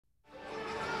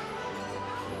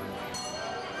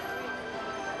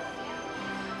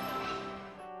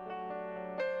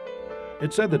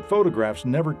It's said that photographs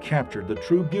never captured the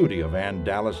true beauty of Ann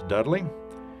Dallas Dudley.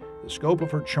 The scope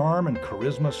of her charm and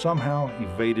charisma somehow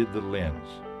evaded the lens.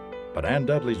 But Ann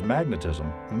Dudley's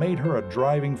magnetism made her a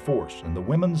driving force in the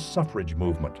women's suffrage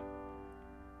movement.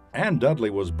 Ann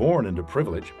Dudley was born into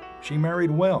privilege. She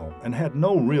married well and had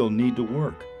no real need to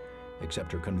work,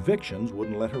 except her convictions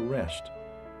wouldn't let her rest.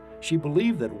 She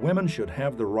believed that women should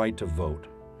have the right to vote,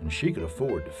 and she could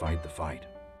afford to fight the fight.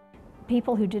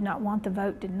 People who did not want the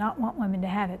vote did not want women to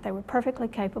have it. They were perfectly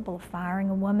capable of firing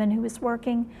a woman who was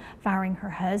working, firing her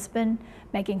husband,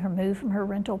 making her move from her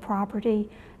rental property.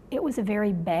 It was a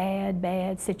very bad,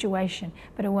 bad situation.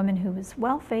 But a woman who was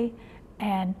wealthy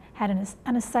and had an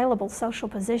unassailable social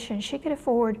position, she could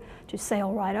afford to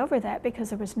sail right over that because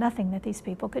there was nothing that these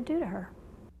people could do to her.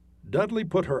 Dudley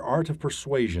put her art of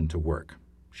persuasion to work.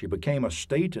 She became a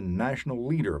state and national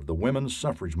leader of the women's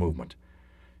suffrage movement.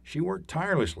 She worked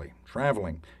tirelessly,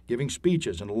 traveling, giving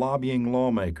speeches, and lobbying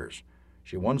lawmakers.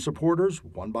 She won supporters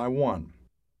one by one.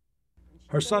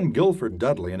 Her son Guilford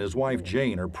Dudley and his wife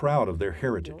Jane are proud of their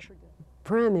heritage.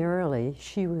 Primarily,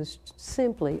 she was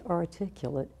simply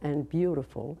articulate and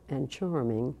beautiful and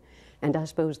charming, and I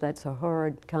suppose that's a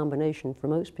hard combination for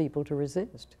most people to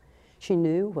resist. She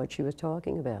knew what she was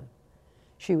talking about.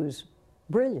 She was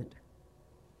brilliant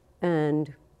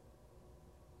and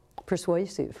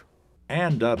persuasive.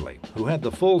 Ann Dudley, who had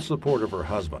the full support of her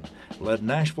husband, led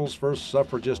Nashville's first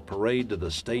suffragist parade to the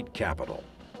state capitol.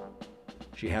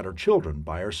 She had her children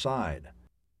by her side.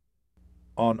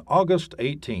 On August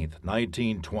 18,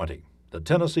 1920, the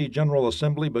Tennessee General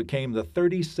Assembly became the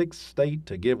 36th state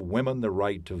to give women the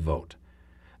right to vote,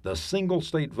 the single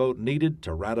state vote needed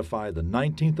to ratify the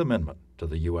 19th Amendment to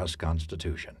the U.S.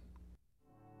 Constitution.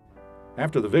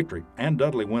 After the victory, Ann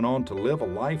Dudley went on to live a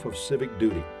life of civic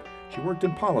duty. She worked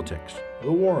in politics,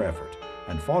 the war effort,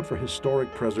 and fought for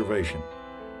historic preservation.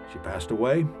 She passed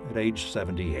away at age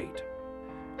 78.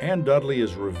 Ann Dudley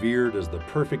is revered as the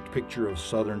perfect picture of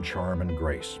Southern charm and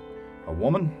grace, a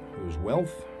woman whose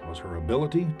wealth was her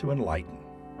ability to enlighten.